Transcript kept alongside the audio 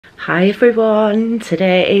Hi everyone,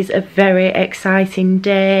 today is a very exciting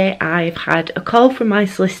day. I've had a call from my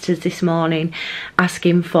solicitors this morning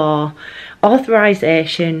asking for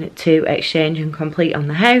authorisation to exchange and complete on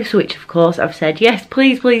the house, which of course I've said yes,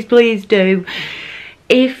 please, please, please do.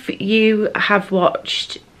 If you have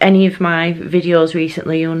watched any of my videos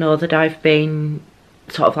recently, you'll know that I've been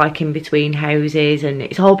sort of like in between houses and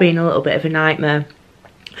it's all been a little bit of a nightmare.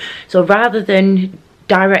 So rather than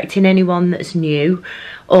directing anyone that's new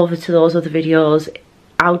over to those other videos,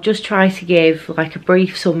 I'll just try to give like a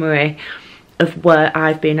brief summary of where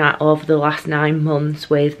I've been at over the last 9 months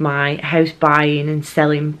with my house buying and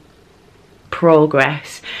selling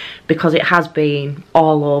progress, because it has been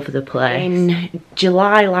all over the place. In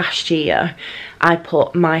July last year I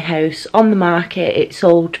put my house on the market. It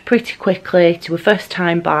sold pretty quickly to a first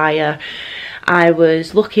time buyer. I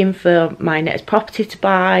was looking for my next property to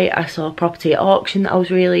buy. I saw a property at auction that I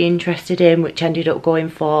was really interested in, which ended up going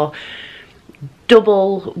for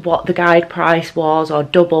double what the guide price was, or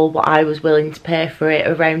double what I was willing to pay for it,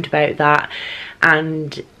 around about that.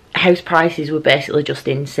 And house prices were basically just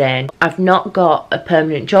insane. I've not got a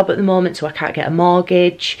permanent job at the moment, so I can't get a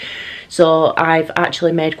mortgage. So I've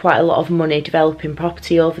actually made quite a lot of money developing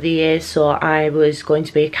property over the years, so I was going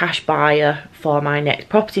to be a cash buyer for my next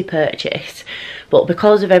property purchase. But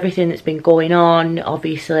because of everything that's been going on,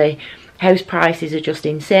 obviously house prices are just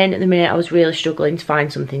insane at the minute. I was really struggling to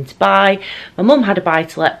find something to buy. My mum had a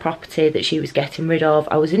buy-to-let property that she was getting rid of.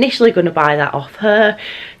 I was initially going to buy that off her.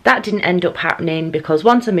 That didn't end up happening because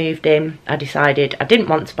once I moved in, I decided I didn't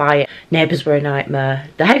want to buy it. Neighbours were a nightmare.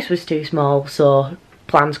 The house was too small, so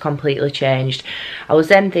plans completely changed. I was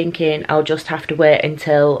then thinking I'll just have to wait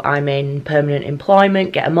until I'm in permanent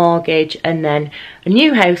employment, get a mortgage, and then a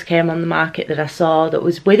new house came on the market that I saw that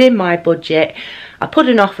was within my budget. I put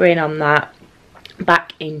an offer in on that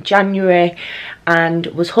back in January and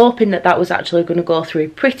was hoping that that was actually going to go through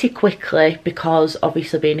pretty quickly, because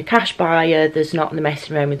obviously being a cash buyer, there's not the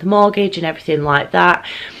messing around with the mortgage and everything like that.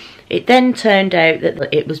 It then turned out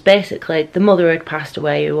that it was basically the mother had passed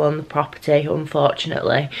away who owned the property,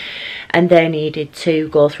 unfortunately, and they needed to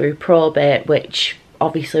go through probate, which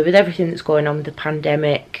obviously with everything that's going on with the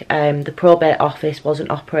pandemic, the probate office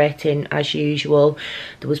wasn't operating as usual.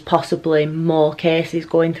 There was possibly more cases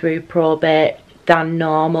going through probate than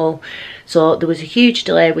normal, so there was a huge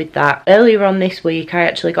delay with that. Earlier on this week I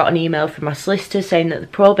actually got an email from my solicitor saying that the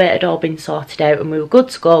probate had all been sorted out and we were good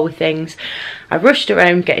to go with things. I rushed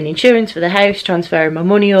around getting insurance for the house, transferring my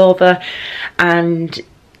money over, and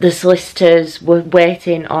the solicitors were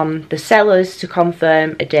waiting on the sellers to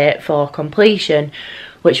confirm a date for completion,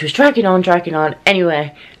 which was dragging on.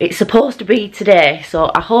 Anyway, it's supposed to be today, so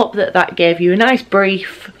I hope that that gave you a nice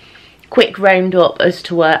brief quick roundup as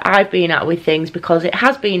to where I've been at with things, because it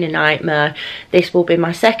has been a nightmare. This will be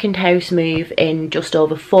my second house move in just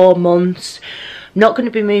over 4 months. I'm not going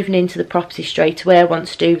to be moving into the property straight away. I want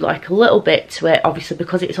to do like a little bit to it, obviously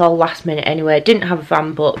because it's all last minute anyway. I didn't have a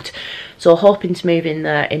van booked, so hoping to move in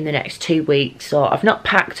there in the next 2 weeks. So I've not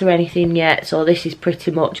packed or anything yet, so this is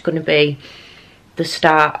pretty much going to be the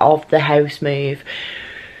start of the house move.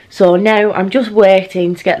 So now I'm just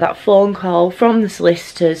waiting to get that phone call from the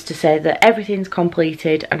solicitors to say that everything's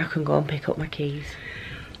completed and I can go and pick up my keys.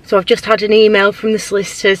 So I've just had an email from the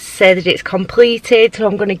solicitors to say that it's completed, so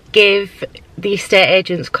I'm going to give the estate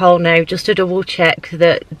agents a call now just to double check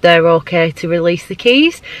that they're okay to release the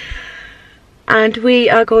keys. And we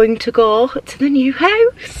are going to go to the new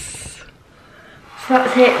house. So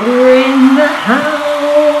that's it, we're in the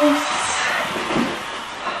house.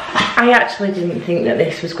 I actually didn't think that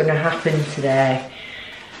this was going to happen today.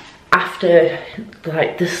 After,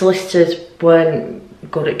 like, the solicitors weren't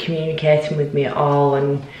good at communicating with me at all,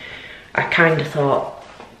 and I kind of thought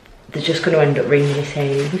they're just going to end up ringing me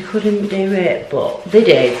saying we couldn't do it, but they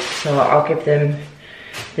did, so I'll give them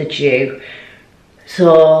the due.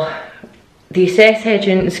 So the estate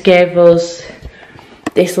agents gave us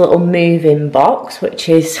this little move-in box, which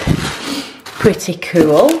is pretty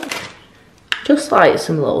cool. Just like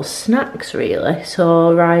some little snacks really.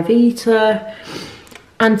 So Ryvita,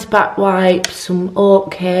 antibac wipes, some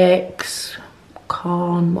oat cakes,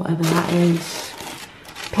 corn, whatever that is,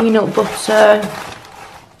 peanut butter,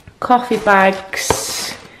 coffee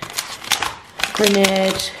bags,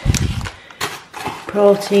 grenade,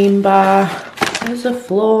 protein bar, there's a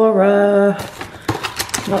Flora,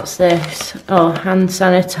 what's this, oh, hand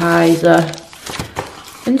sanitizer,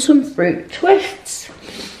 and some fruit twists,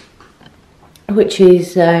 which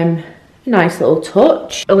is a nice little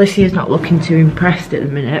touch. Alicia's not looking too impressed at the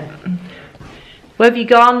minute. Where have you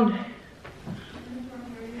gone?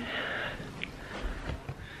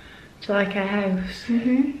 Do you like our house?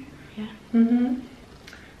 Mm-hmm.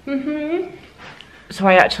 So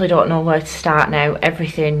I actually don't know where to start now.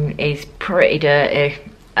 Everything is pretty dirty.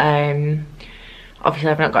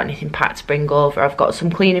 Obviously I've not got anything packed to bring over. I've got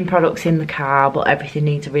some cleaning products in the car, but everything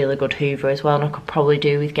needs a really good hoover as well, and I could probably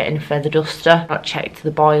do with getting a feather duster. I've not checked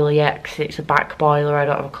the boiler yet because it's a back boiler. I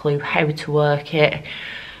don't have a clue how to work it.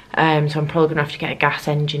 So I'm probably going to have to get a gas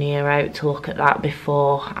engineer out to look at that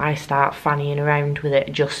before I start fannying around with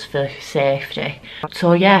it, just for safety.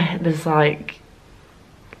 So yeah, there's like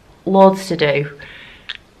loads to do.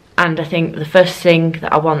 And I think the first thing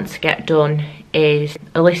that I want to get done is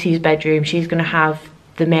Alyssa's bedroom. She's going to have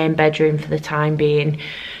the main bedroom for the time being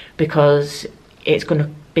because it's going to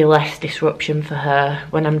be less disruption for her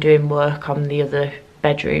when I'm doing work on the other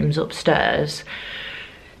bedrooms upstairs.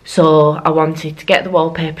 So I wanted to get the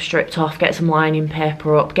wallpaper stripped off, get some lining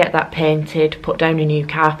paper up, get that painted, put down a new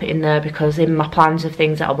carpet in there, because in my plans of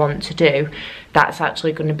things that I want to do, that's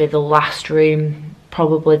actually going to be the last room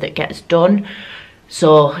probably that gets done.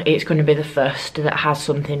 So it's going to be the first that has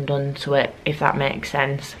something done to it, if that makes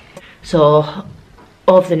sense. So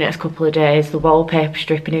over the next couple of days the wallpaper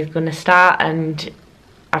stripping is going to start, and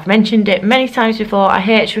I've mentioned it many times before, I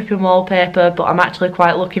hate stripping wallpaper, but I'm actually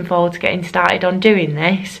quite looking forward to getting started on doing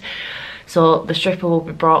this. So the stripper will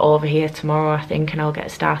be brought over here tomorrow, I think, and I'll get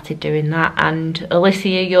started doing that. And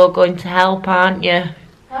Alyssa, you're going to help, aren't you?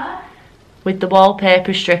 What? With the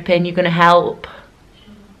wallpaper stripping, you're going to help?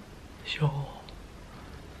 Sure.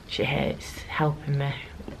 She hates helping me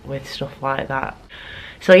with stuff like that.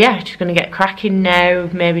 So yeah, just going to get cracking now,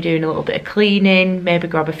 maybe doing a little bit of cleaning, maybe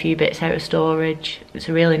grab a few bits out of storage. It's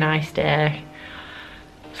a really nice day.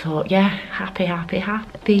 So yeah, happy.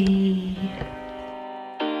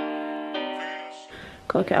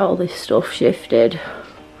 Gotta get all this stuff shifted.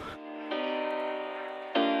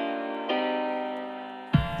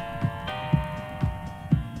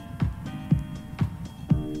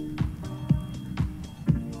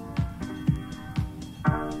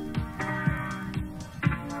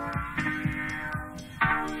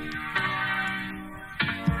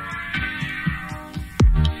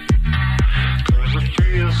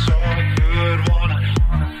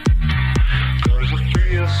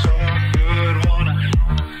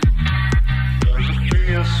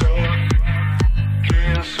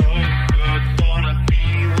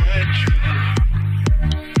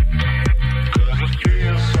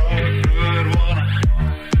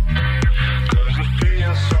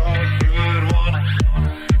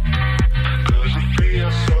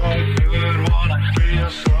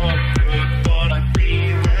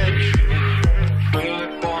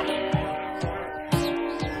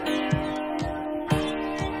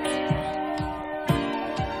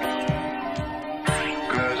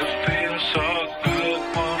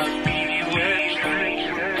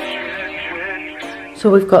 So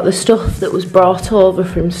we've got the stuff that was brought over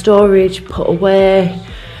from storage put away.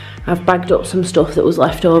 I've bagged up some stuff that was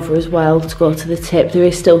left over as well to go to the tip. There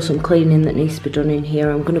is still some cleaning that needs to be done in here.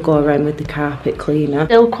 I'm going to go around with the carpet cleaner.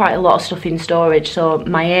 Still quite a lot of stuff in storage, so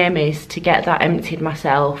my aim is to get that emptied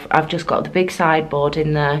myself. I've just got the big sideboard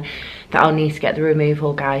in there that I'll need to get the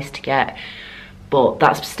removal guys to get, but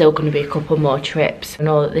that's still going to be a couple more trips. I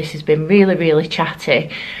know that this has been really chatty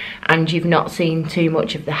and you've not seen too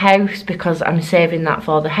much of the house because I'm saving that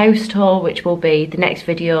for the house tour, which will be the next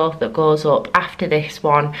video that goes up after this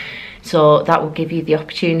one. So that will give you the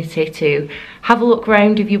opportunity to have a look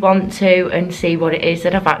around if you want to and see what it is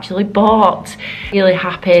that I've actually bought. Really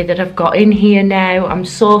happy that I've got in here now. I'm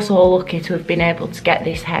so lucky to have been able to get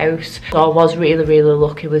this house. So I was really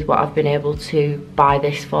lucky with what I've been able to buy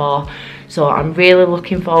this for. So I'm really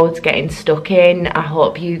looking forward to getting stuck in. I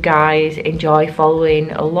hope you guys enjoy following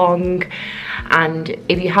along. And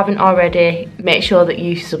if you haven't already, make sure that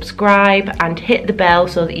you subscribe and hit the bell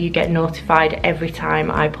so that you get notified every time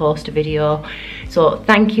I post a video. So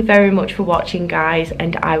thank you very much for watching, guys,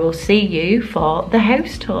 and I will see you for the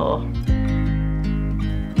house tour.